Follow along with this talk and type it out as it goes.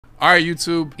All right,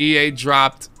 YouTube, EA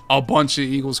dropped a bunch of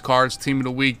Eagles cards, team of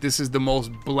the week. This is the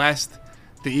most blessed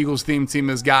the Eagles theme team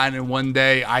has gotten in one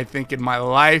day, I think, in my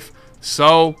life.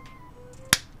 So,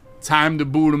 time to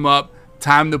boot them up,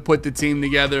 time to put the team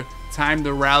together, time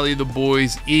to rally the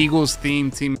boys. Eagles theme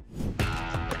team.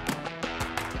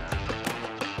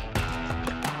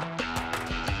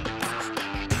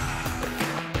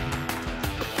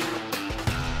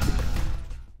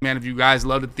 Man, if you guys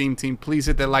love the theme team, please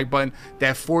hit that like button.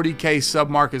 That 40K sub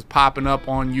mark is popping up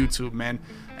on YouTube, man.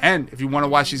 And if you want to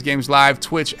watch these games live,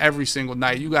 Twitch every single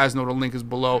night. You guys know the link is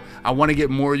below. I want to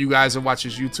get more of you guys that watch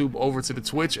this YouTube over to the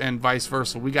Twitch and vice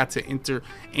versa. We got to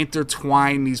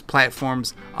intertwine these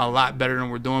platforms a lot better than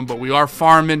we're doing, but we are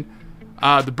farming.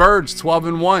 The Birds,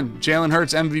 12-1. Jalen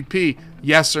Hurts MVP.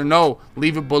 Yes or no?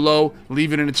 Leave it below.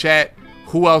 Leave it in the chat.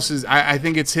 Who else is? I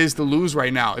think it's his to lose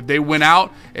right now. If they win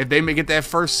out, if they may get that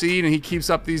first seed and he keeps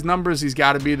up these numbers, he's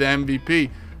got to be the MVP.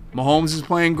 Mahomes is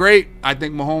playing great. I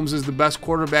think Mahomes is the best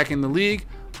quarterback in the league.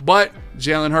 But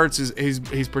Jalen Hurts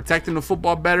he's protecting the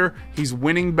football better. He's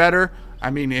winning better. I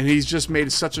mean, and he's just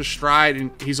made such a stride, and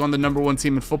he's on the #1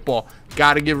 team in football.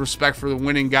 Got to give respect for the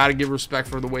winning. Got to give respect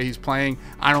for the way he's playing.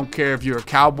 I don't care if you're a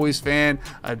Cowboys fan,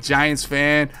 a Giants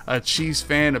fan, a Chiefs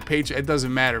fan, a Patriot. It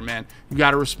doesn't matter, man. You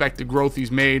got to respect the growth he's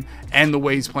made and the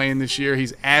way he's playing this year.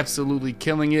 He's absolutely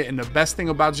killing it. And the best thing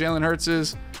about Jalen Hurts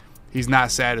is he's not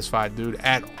satisfied, dude,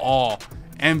 at all.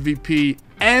 MVP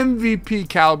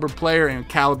caliber player and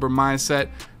caliber mindset.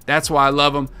 That's why I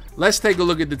love him. Let's take a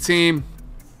look at the team.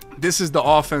 This is the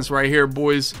offense right here,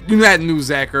 boys. You knew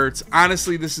Zach Ertz.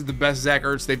 Honestly, this is the best Zach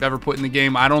Ertz they've ever put in the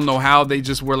game. I don't know how they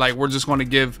just were like, we're just going to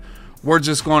give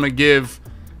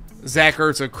Zach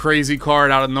Ertz a crazy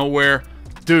card out of nowhere.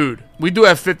 Dude, we do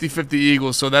have 50-50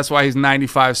 Eagles, so that's why he's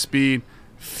 95 speed.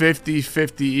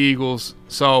 50-50 Eagles.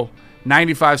 So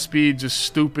 95 speed, just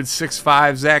stupid.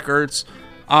 6'5" Zach Ertz.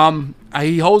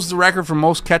 He holds the record for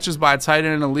most catches by a tight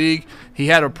end in the league. He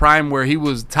had a prime where he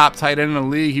was top tight end in the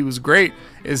league. He was great.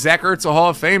 Is Zach Ertz a Hall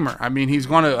of Famer? I mean, he's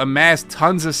going to amass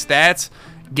tons of stats.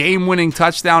 Game-winning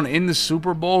touchdown in the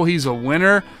Super Bowl. He's a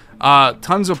winner.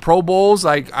 Tons of Pro Bowls.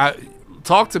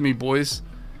 Talk to me, boys.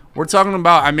 We're talking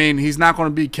about, I mean, he's not going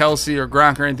to be Kelsey or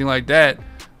Gronk or anything like that.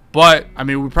 But, I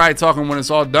mean, we're probably talking when it's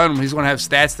all done, he's going to have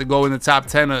stats to go in the top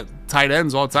 10 of tight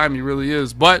ends all the time. He really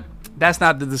is. But that's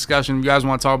not the discussion. If you guys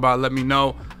want to talk about it, let me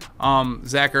know.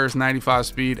 Zach Ertz, 95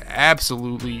 speed.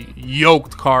 Absolutely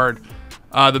yoked card.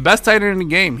 The best tight end in the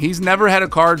game. He's never had a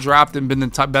card dropped and been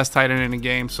the best tight end in the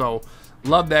game. So,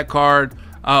 love that card.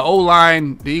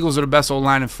 O-line. The Eagles are the best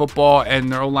O-line in football,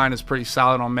 and their O-line is pretty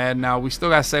solid on Madden now. We still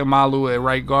got Seumalo at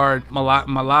right guard.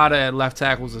 Malata at left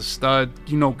tackle was a stud.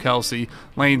 You know Kelsey.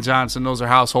 Lane Johnson. Those are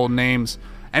household names.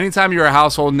 Anytime you're a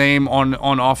household name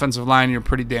on offensive line, you're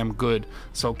pretty damn good.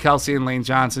 So Kelsey and Lane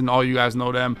Johnson, all you guys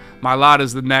know them.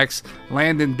 Malata's the next.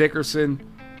 Landon Dickerson,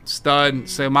 stud.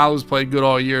 Seumalo's played good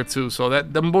all year too. So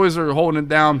them boys are holding it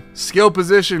down. Skill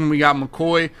position, we got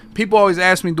McCoy. People always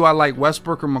ask me, do I like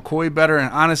Westbrook or McCoy better? And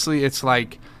honestly, it's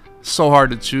like so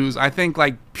hard to choose. I think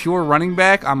like pure running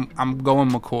back, I'm going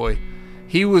McCoy.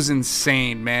 He was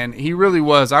insane, man. He really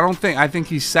was. I think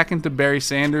he's second to Barry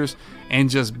Sanders and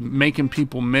just making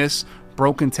people miss,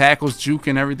 broken tackles,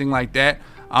 juking, everything like that.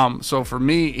 So for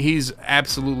me, he's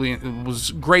absolutely, it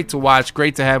was great to watch,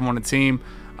 great to have him on the team.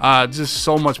 Just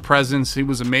so much presence. He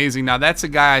was amazing. Now that's a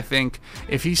guy I think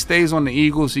if he stays on the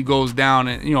Eagles, he goes down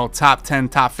and, you know, top 10,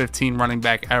 top 15 running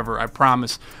back ever. I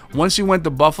promise. Once he went to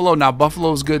Buffalo, now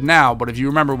Buffalo's good now, but if you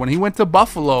remember when he went to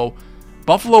Buffalo,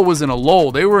 Buffalo was in a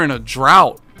lull. They were in a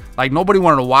drought. Like nobody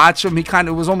wanted to watch him.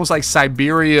 It was almost like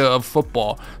Siberia of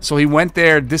football. So he went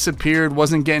there, disappeared,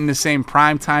 wasn't getting the same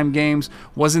primetime games,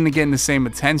 wasn't getting the same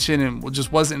attention, and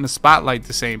just wasn't in the spotlight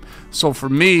the same. So for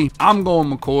me, I'm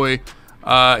going McCoy.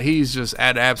 He's just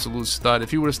an absolute stud. If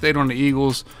he would have stayed on the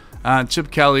Eagles, Chip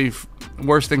Kelly,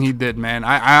 worst thing he did, man.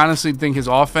 I honestly think his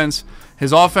offense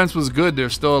was good.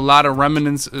 There's still a lot of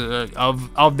remnants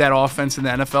of that offense in the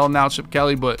NFL now, Chip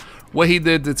Kelly. But what he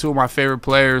did to two of my favorite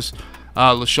players,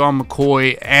 LaShawn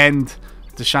McCoy and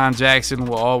Deshaun Jackson,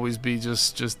 will always be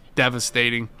just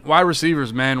devastating. Wide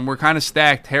receivers, man, we're kind of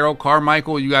stacked. Harold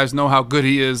Carmichael, you guys know how good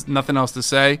he is. Nothing else to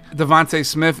say. Devontae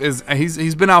Smith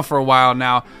he's been out for a while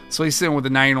now, so he's sitting with the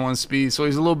 91 speed, so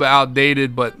he's a little bit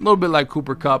outdated, but a little bit like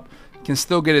Cooper Kupp, can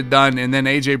still get it done. And then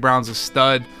AJ Brown's a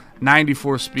stud,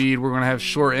 94 speed. We're gonna have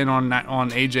short in on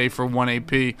AJ for 1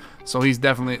 AP, so he's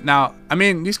definitely. Now, I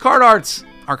mean, these card arts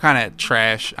are kind of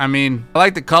trash. I mean, I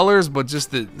like the colors, but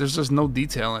there's just no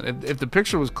detail in it. If the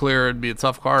picture was clear, it'd be a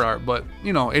tough card art. But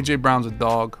you know, AJ Brown's a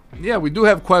dog. Yeah, we do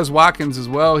have Quez Watkins as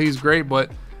well. He's great,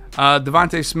 but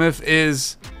Devontae Smith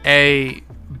is a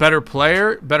better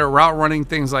player, better route running,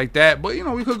 things like that. But, you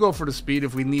know, we could go for the speed.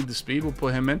 If we need the speed, we'll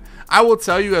put him in. I will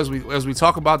tell you as we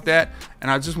talk about that, and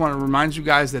I just want to remind you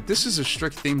guys that this is a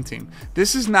strict theme team.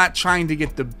 This is not trying to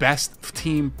get the best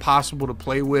team possible to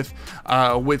play with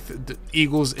the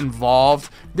Eagles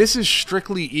involved. This is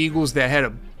strictly Eagles that had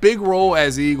a big role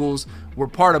as Eagles, were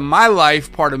part of my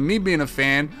life, part of me being a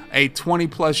fan, a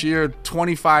 20+ year,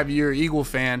 25-year Eagle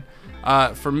fan.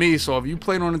 For me, so if you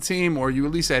played on a team or you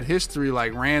at least had history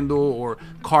like Randall or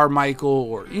Carmichael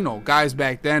or, you know, guys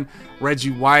back then, Reggie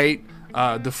White,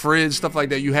 the Fridge, stuff like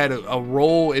that, you had a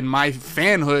role in my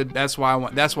fanhood. That's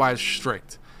why it's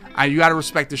strict. You got to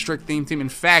respect the strict theme team. In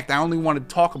fact, I only want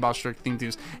to talk about strict theme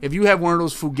teams. If you have one of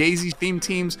those Fugazi theme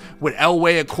teams with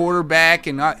Elway at quarterback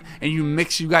and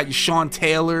you got your Sean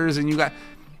Taylors and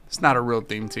it's not a real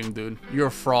theme team, dude. You're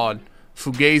a fraud.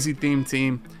 Fugazi theme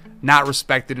team. Not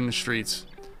respected in the streets.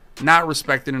 Not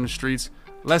respected in the streets.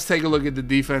 Let's take a look at the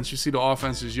defense. You see the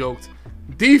offense is yoked.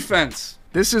 Defense.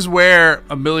 This is where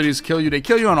abilities kill you. They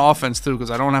kill you on offense too because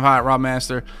I don't have hot route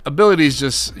master. Abilities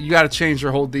just, you got to change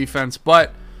your whole defense.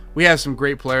 But we have some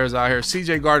great players out here.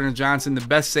 CJ Gardner-Johnson, the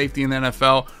best safety in the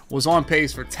NFL, was on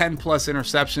pace for 10+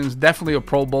 interceptions. Definitely a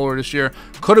Pro Bowler this year.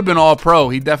 Could have been all pro.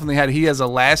 He has a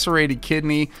lacerated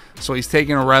kidney, so he's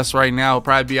taking a rest right now. He'll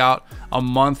probably be out a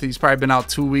month. He's probably been out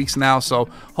 2 weeks now, so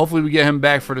hopefully we get him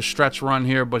back for the stretch run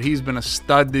here, but he's been a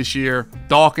stud this year.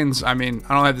 Dawkins, I mean,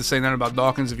 I don't have to say nothing about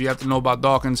Dawkins. If you have to know about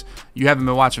Dawkins, you haven't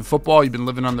been watching football. You've been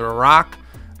living under a rock.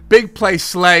 Big play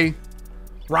Slay,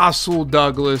 Rasul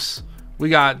Douglas. We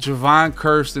got Javon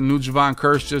Curse, the new Javon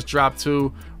Curse just dropped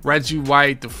too. Reggie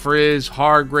White, the Frizz,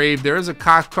 Hargrave. There is a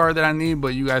Cox card that I need,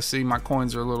 but you guys see my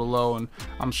coins are a little low and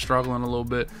I'm struggling a little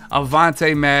bit.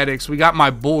 Avonte Maddox. We got my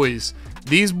boys.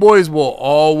 These boys will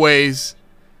always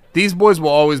be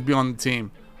on the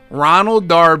team. Ronald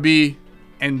Darby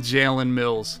and Jalen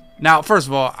Mills. Now, first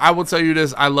of all, I will tell you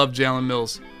this. I love Jalen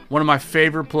Mills. One of my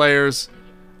favorite players.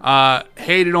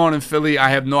 Hated on in Philly. I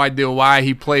have no idea why.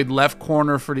 He played left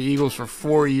corner for the Eagles for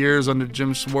 4 years under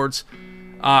Jim Schwartz.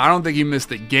 I don't think he missed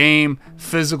a game.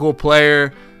 Physical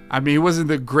player. I mean, he wasn't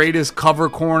the greatest cover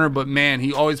corner, but man,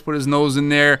 he always put his nose in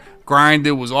there,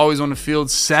 grinded, was always on the field.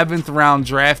 7th round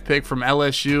draft pick from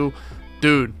LSU.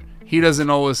 Dude, he doesn't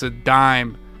owe us a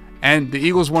dime. And the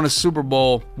Eagles won a Super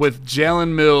Bowl with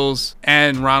Jalen Mills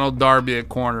and Ronald Darby at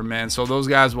corner, man. So those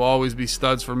guys will always be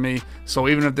studs for me. So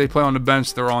even if they play on the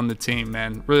bench, they're on the team,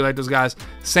 man. Really like those guys.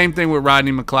 Same thing with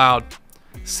Rodney McLeod.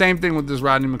 Same thing with this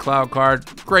Rodney McLeod card.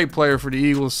 Great player for the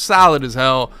Eagles. Solid as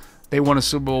hell. They won a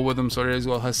Super Bowl with him. So there's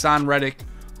Hassan Reddick,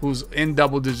 who's in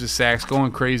double-digit sacks,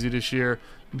 going crazy this year.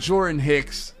 Jordan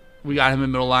Hicks. We got him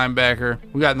in middle linebacker.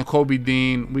 We got N'Kobe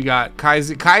Dean. We got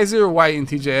Kaiser White and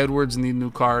TJ Edwards need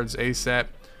new cards ASAP.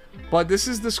 But this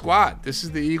is the squad. This is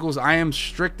the Eagles. I am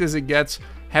strict as it gets.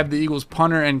 Have the Eagles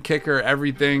punter and kicker,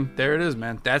 everything. There it is,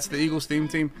 man. That's the Eagles theme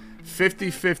team.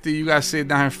 50-50. You guys see it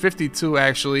down here. 52,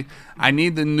 actually. I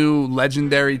need the new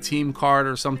legendary team card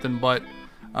or something. But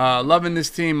loving this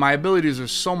team. My abilities are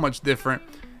so much different.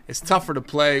 It's tougher to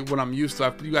play what I'm used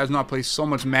to. You guys know I play so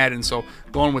much Madden, so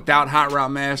going without Hot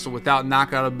Route Master, without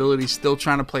knockout abilities, still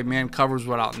trying to play man covers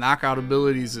without knockout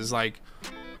abilities is like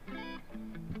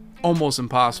almost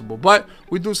impossible. But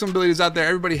we do some abilities out there.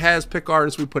 Everybody has pick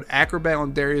artists. We put Acrobat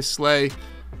on Darius Slay.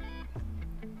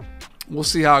 We'll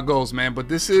see how it goes, man. But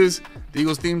this is the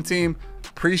Eagles theme team.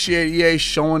 Appreciate EA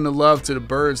showing the love to the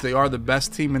Birds. They are the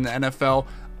best team in the NFL,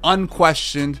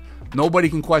 unquestioned. Nobody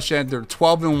can question it. They're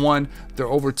 12-1. They're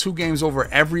over 2 games over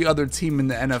every other team in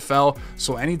the NFL.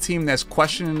 So any team that's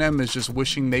questioning them is just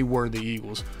wishing they were the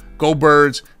Eagles. Go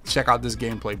Birds. Check out this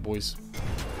gameplay, boys.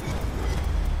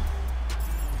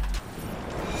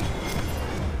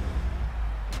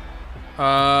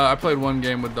 I played 1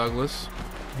 game with Douglas.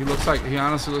 He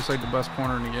honestly looks like the best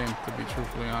corner in the game, to be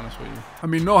truthfully honest with you. I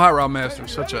mean, no Hot Route Master.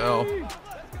 Such a L.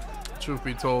 Truth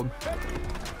be told.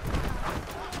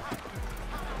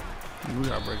 We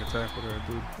gotta break a tackle there,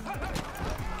 dude.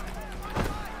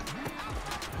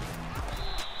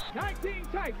 19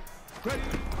 tight. Ready.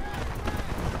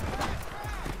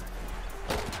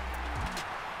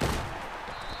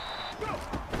 Go.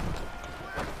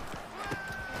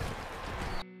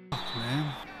 Oh,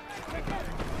 man.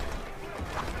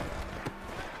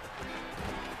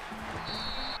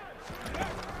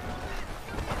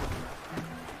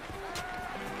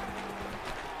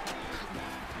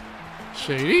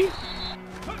 Shady?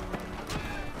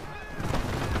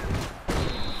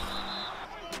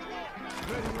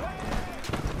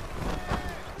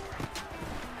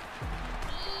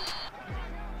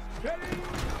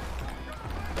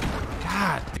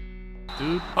 God,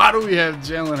 dude. Why do we have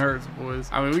Jalen Hurts, boys?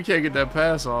 I mean, we can't get that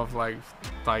pass off. Like,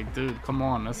 dude, come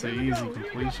on. That's an easy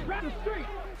completion.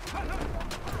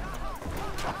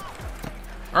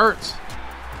 Hurts.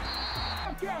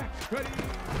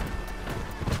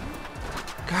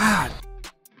 God.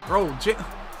 Bro,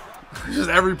 just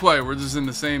every play. We're just in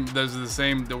the same. There's the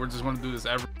same. We're just going to do this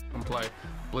every play.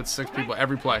 Blitz 6 people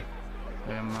every play.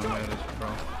 Yeah, I'm not mad at you, bro.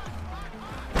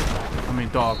 I mean,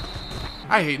 dog.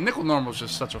 I hate nickel normal's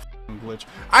just such a fucking glitch.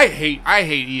 I hate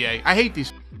EA. I hate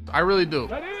these. I really do.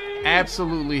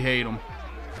 Absolutely hate them.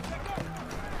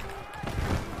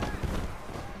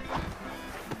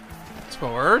 Let's go,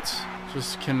 Ertz.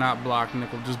 Just cannot block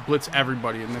nickel. Just blitz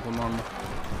everybody at nickel normal.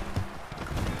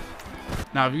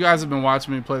 Now, if you guys have been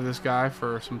watching me play this guy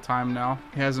for some time now,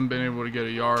 he hasn't been able to get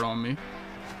a yard on me.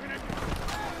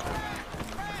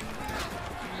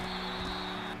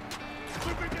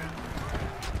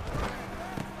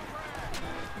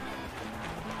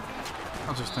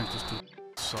 I just think this dude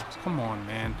sucks. Come on,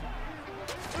 man.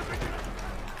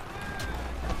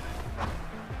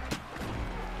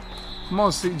 Come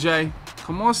on, CJ.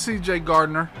 Come on, CJ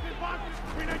Gardner.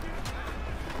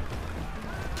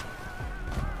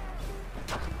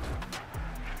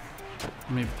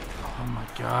 I mean, oh my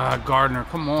God, Gardner.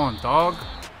 Come on, dog.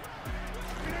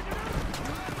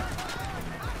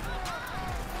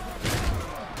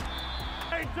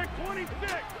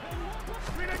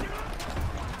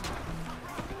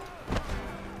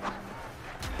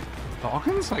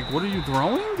 Dawkins? Like, what are you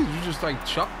throwing? Did you just, like,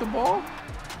 chuck the ball?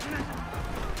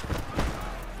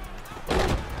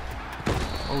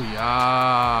 Oh,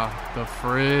 yeah. The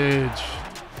fridge.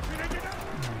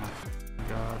 Oh, my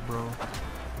God, bro.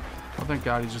 Oh, thank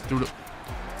God he just threw it.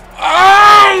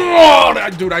 Oh!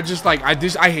 Dude, I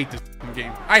hate this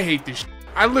game. I hate this shit.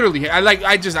 I literally,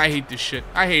 I hate this shit.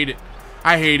 I hate it.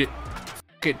 I hate it.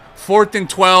 F it. 4th and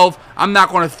 12. I'm not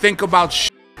going to think about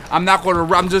shit. I'm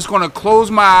just gonna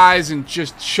close my eyes and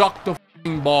just chuck the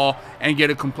f***ing ball and get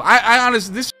a complete. I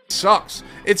honestly, this sucks.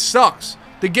 It sucks.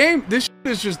 The game, this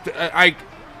is just like,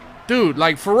 dude,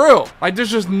 like for real. Like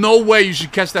there's just no way you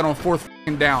should catch that on 4th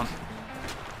down.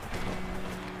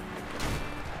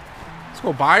 Let's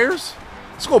go Byers.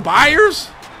 Let's go Byers.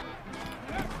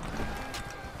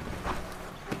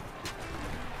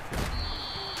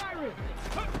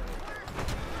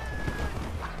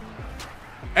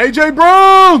 AJ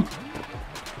Brown!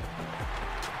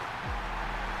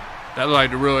 That looked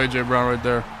like the real AJ Brown right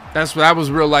there. That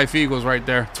was real life Eagles right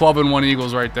there. 12-1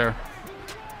 Eagles right there.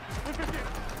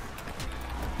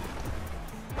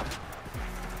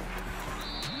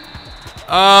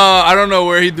 I don't know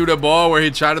where he threw that ball, where he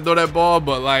tried to throw that ball,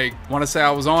 but like, want to say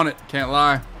I was on it. Can't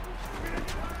lie.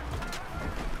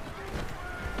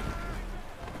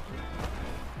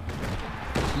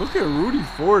 Look at Rudy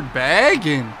Ford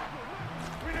bagging.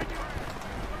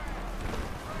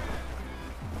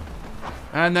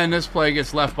 And then this play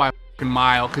gets left by a fucking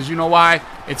mile. Because you know why?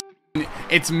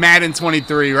 It's Madden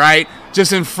 23, right?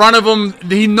 Just in front of him,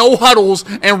 he no huddles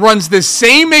and runs the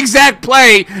same exact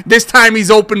play. This time he's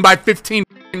open by 15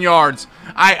 yards.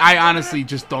 I honestly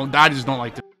just don't. I just don't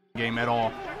like this game at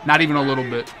all. Not even a little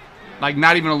bit. Like,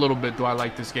 not even a little bit do I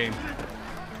like this game.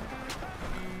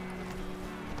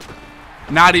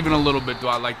 Not even a little bit do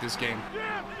I like this game.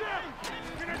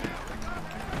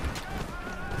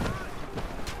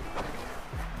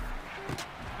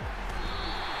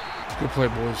 Good play,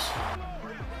 boys.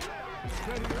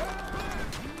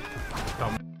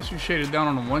 You shaded down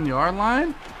on the 1 yard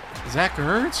line? Zach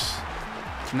Ertz?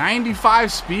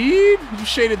 95 speed? You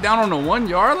shaded down on the 1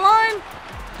 yard line?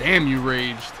 Damn, you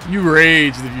raged. You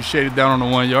raged if you shaded down on the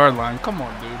 1 yard line. Come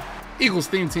on, dude. Eagles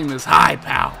theme team is high,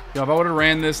 pal. Yo, if I would have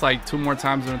ran this like 2 more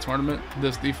times in a tournament,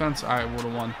 this defense, I would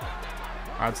have won.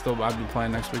 I'd be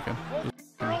playing next weekend. This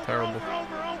is terrible.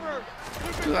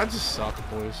 Dude, I just suck,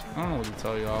 boys. I don't know what to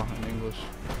tell y'all in English.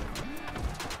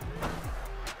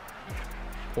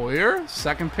 Hoyer,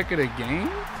 2nd pick of the game?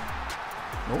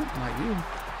 Nope, not you.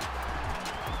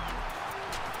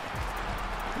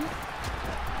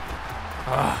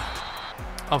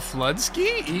 A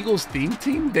Floodski? Eagles theme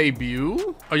team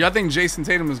debut? Oh, y'all think Jason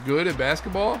Tatum is good at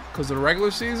basketball because of the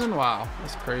regular season? Wow,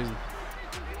 that's crazy.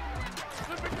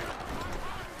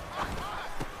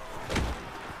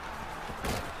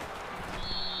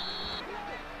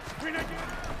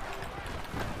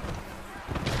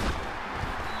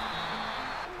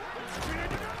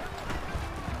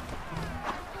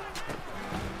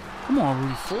 Come on,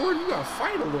 Rudy Ford. You gotta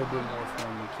fight a little bit more for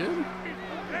me, kid.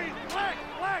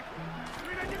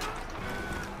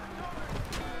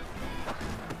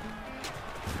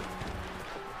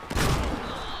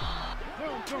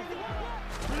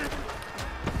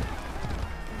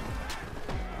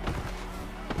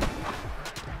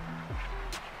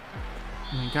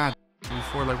 I mean, God,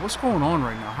 before, like, what's going on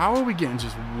right now? How are we getting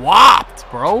just whopped,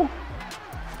 bro?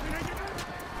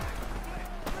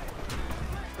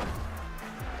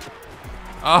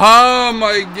 Oh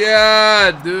my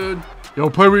God, dude. Yo,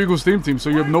 play with Eagles team, so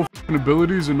you have no f***ing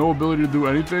abilities and no ability to do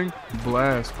anything?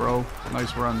 Blast, bro.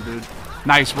 Nice run, dude.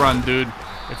 Nice run, dude.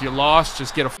 If you lost,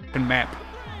 just get a f***ing map.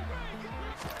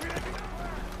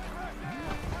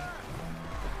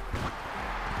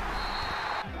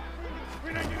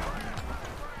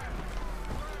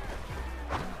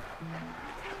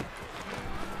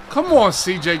 Come on,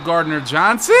 CJ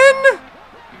Gardner-Johnson.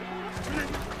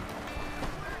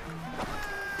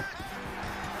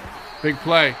 Big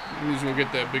play. He's gonna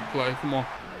get that big play. Come on.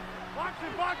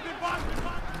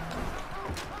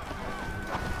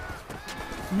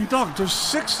 I mean, dog, there's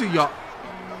 6 of y'all.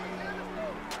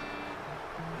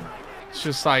 It's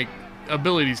just like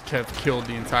abilities have killed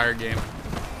the entire game.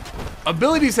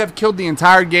 Abilities have killed the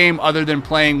entire game other than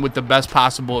playing with the best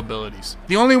possible abilities.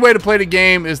 The only way to play the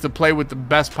game is to play with the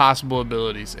best possible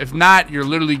abilities. If not, you're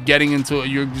literally getting into it.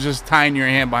 You're just tying your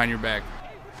hand behind your back.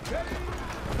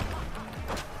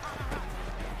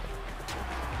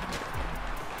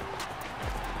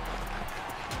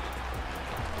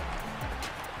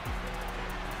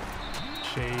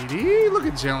 Shady. Look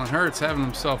at Jalen Hurts having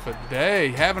himself a day.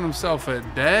 Having himself a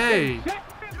day.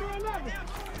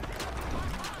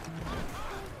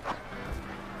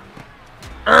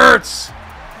 Hurts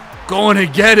going to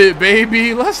get it,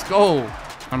 baby. Let's go.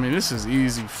 I mean, this is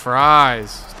easy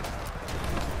fries.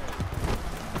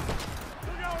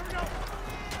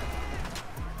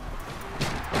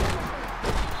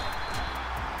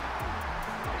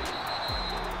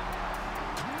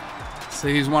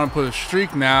 See, he's want to put a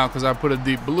streak now because I put a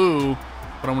deep blue,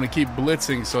 but I'm going to keep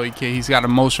blitzing so he's got a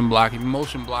motion block. He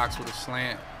motion blocks with a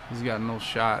slant. He's got no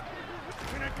shot.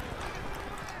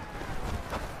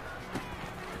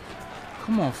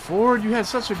 Come on, Ford. You had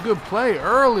such a good play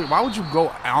early. Why would you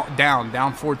go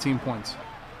down 14 points?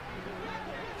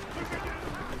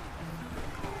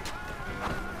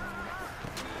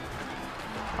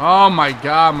 Oh, my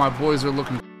God. My boys are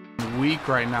looking weak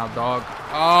right now, dog.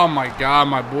 Oh, my God.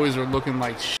 My boys are looking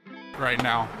like shit right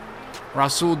now.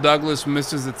 Rasul Douglas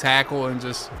misses the tackle and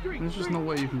just... There's just no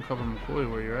way you can cover McCoy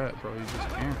where you're at, bro. You just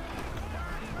can't.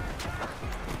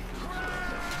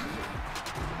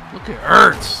 Look at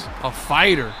Ertz, a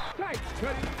fighter.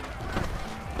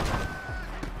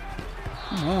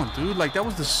 Come on, dude. Like, that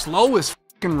was the slowest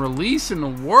fucking release in the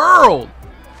world.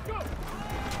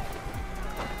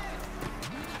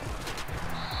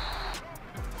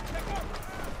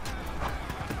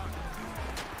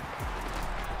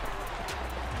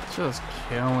 Just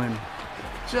killing.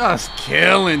 Just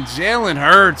killing. Jalen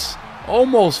Hurts.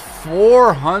 Almost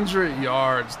 400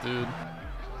 yards, dude.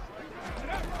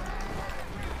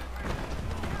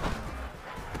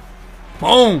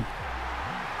 Boom.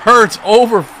 Hurts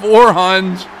over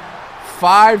 400.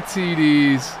 5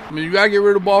 TDs. I mean, you got to get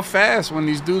rid of the ball fast. When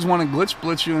these dudes want to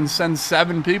blitz you and send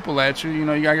 7 people at you, you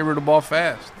know, you got to get rid of the ball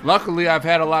fast. Luckily, I've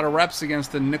had a lot of reps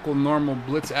against the nickel normal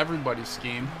blitz everybody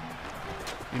scheme,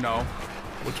 you know,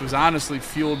 which was honestly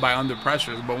fueled by under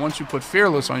pressures. But once you put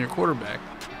fearless on your quarterback,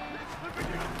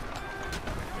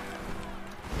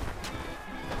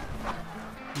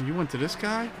 you went to this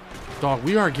guy? Dog,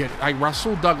 we are getting, like,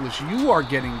 Rasul Douglas, you are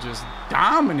getting just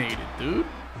dominated, dude.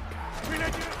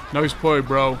 Nice play,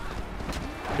 bro.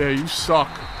 Yeah, you suck.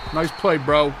 Nice play,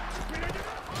 bro.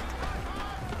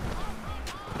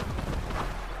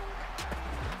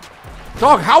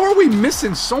 Dog, how are we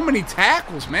missing so many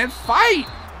tackles, man? Fight!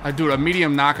 Dude, a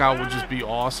medium knockout would just be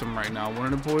awesome right now,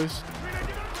 wouldn't it, boys?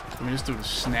 I mean, this dude is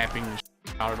snapping the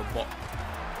shit out of the ball.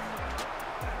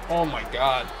 Oh, my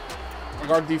God.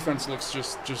 Like, our defense looks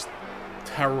just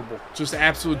terrible. Just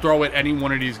absolute throw at any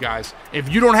one of these guys. If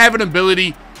you don't have an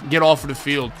ability, get off of the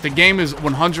field. The game is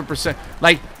 100%.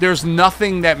 Like, there's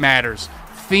nothing that matters.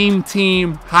 Theme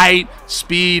team, height,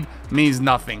 speed means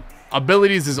nothing.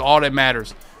 Abilities is all that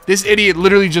matters. This idiot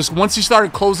literally just, once he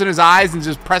started closing his eyes and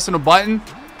just pressing a button,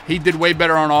 he did way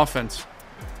better on offense.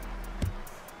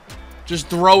 Just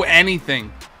throw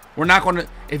anything. We're not going to,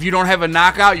 if you don't have a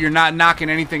knockout, you're not knocking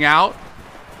anything out.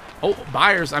 Oh,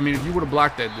 Byers. I mean, if you would have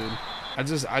blocked that dude. I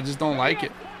just don't like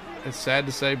it. It's sad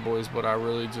to say, boys, but I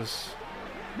really just,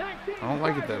 I don't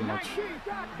like it that much.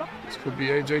 This could be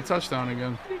AJ touchdown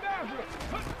again.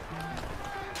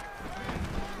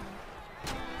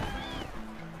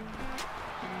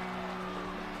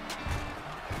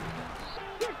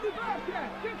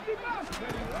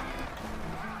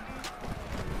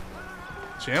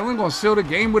 Jalen gonna seal the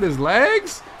game with his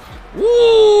legs?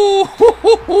 Ooh,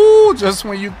 just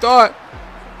when you thought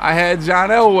I had John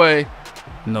Elway.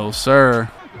 No, sir.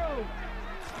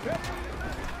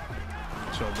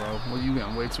 Chill, bro. Well, you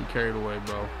getting way too carried away,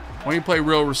 bro. When you play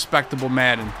real respectable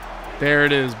Madden. There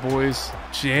it is, boys.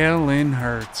 Jalen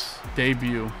Hurts.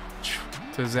 Debut.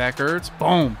 To Zach Ertz.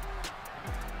 Boom.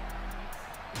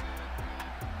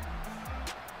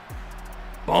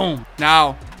 Boom.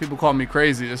 Now, people call me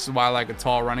crazy. This is why I like a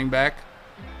tall running back.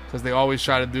 Because they always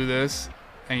try to do this.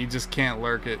 And you just can't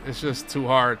lurk it. It's just too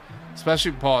hard.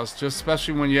 Especially,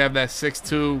 especially when you have that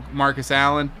 6'2" Marcus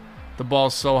Allen. The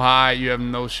ball's so high, you have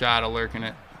no shot of lurking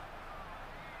it.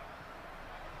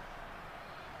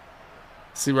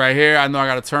 See right here, I know I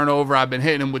got a turnover. I've been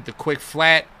hitting him with the quick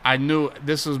flat. I knew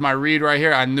this was my read right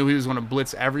here. I knew he was going to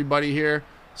blitz everybody here.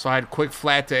 So I had quick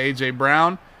flat to A.J.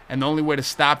 Brown. And the only way to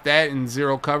stop that in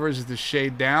zero coverage is to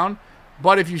shade down.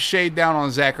 But if you shade down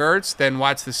on Zach Ertz, then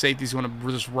watch the safety's going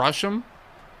to just rush him.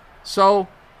 So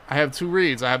I have two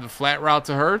reads. I have the flat route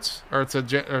to Hurts, or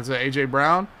to A.J.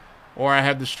 Brown, or I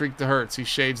have the streak to Hurts. He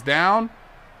shades down,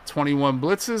 21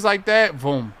 blitzes like that,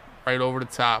 boom, right over the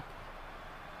top.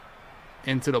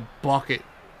 Into the bucket.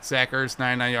 Zach Ertz,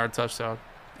 99-yard touchdown.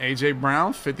 A.J.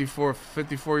 Brown,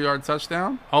 54-yard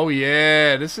touchdown. Oh,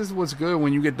 yeah, this is what's good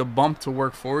when you get the bump to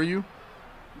work for you.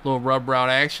 Little rub route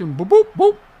action. Boop, boop,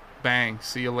 boop. Bang.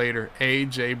 See you later.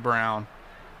 A.J. Brown.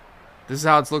 This is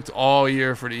how it's looked all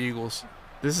year for the Eagles.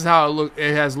 This is how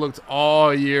it has looked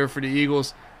all year for the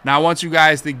Eagles. Now, I want you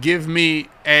guys to give me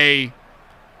a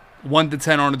 1 to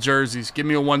 10 on the jerseys. Give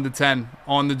me a 1 to 10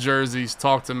 on the jerseys.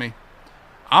 Talk to me.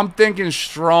 I'm thinking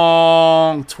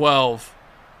strong 12.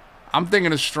 I'm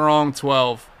thinking a strong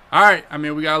 12. All right. I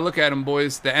mean, we got to look at him,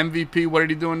 boys. The MVP, what did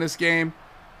he do in this game?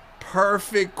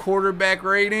 Perfect quarterback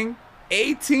rating.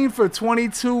 18 for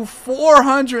 22,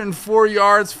 404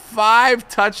 yards, 5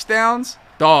 touchdowns.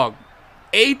 Dog,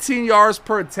 18 yards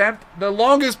per attempt. The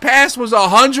longest pass was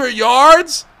 100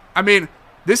 yards. I mean,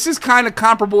 this is kind of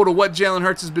comparable to what Jalen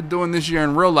Hurts has been doing this year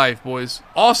in real life, boys.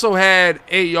 Also had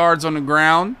 8 yards on the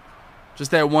ground.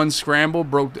 Just that one scramble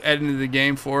broke the end of the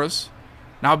game for us.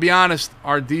 Now, I'll be honest,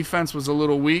 our defense was a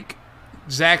little weak.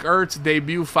 Zach Ertz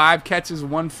debut, 5 catches,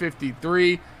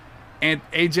 153. And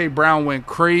A.J. Brown went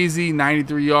crazy,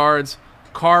 93 yards.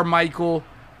 Carmichael,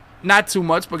 not too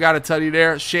much, but got a tutty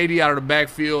there. Shady out of the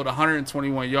backfield,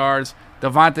 121 yards.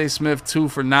 Devontae Smith, 2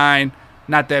 for 9.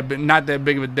 Not that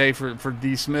big of a day for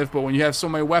D. Smith, but when you have so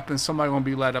many weapons, somebody's going to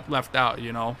be left out,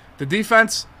 you know. The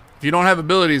defense, if you don't have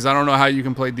abilities, I don't know how you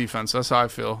can play defense. That's how I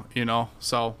feel, you know.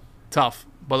 So, tough.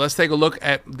 But let's take a look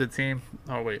at the team.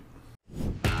 Oh, wait.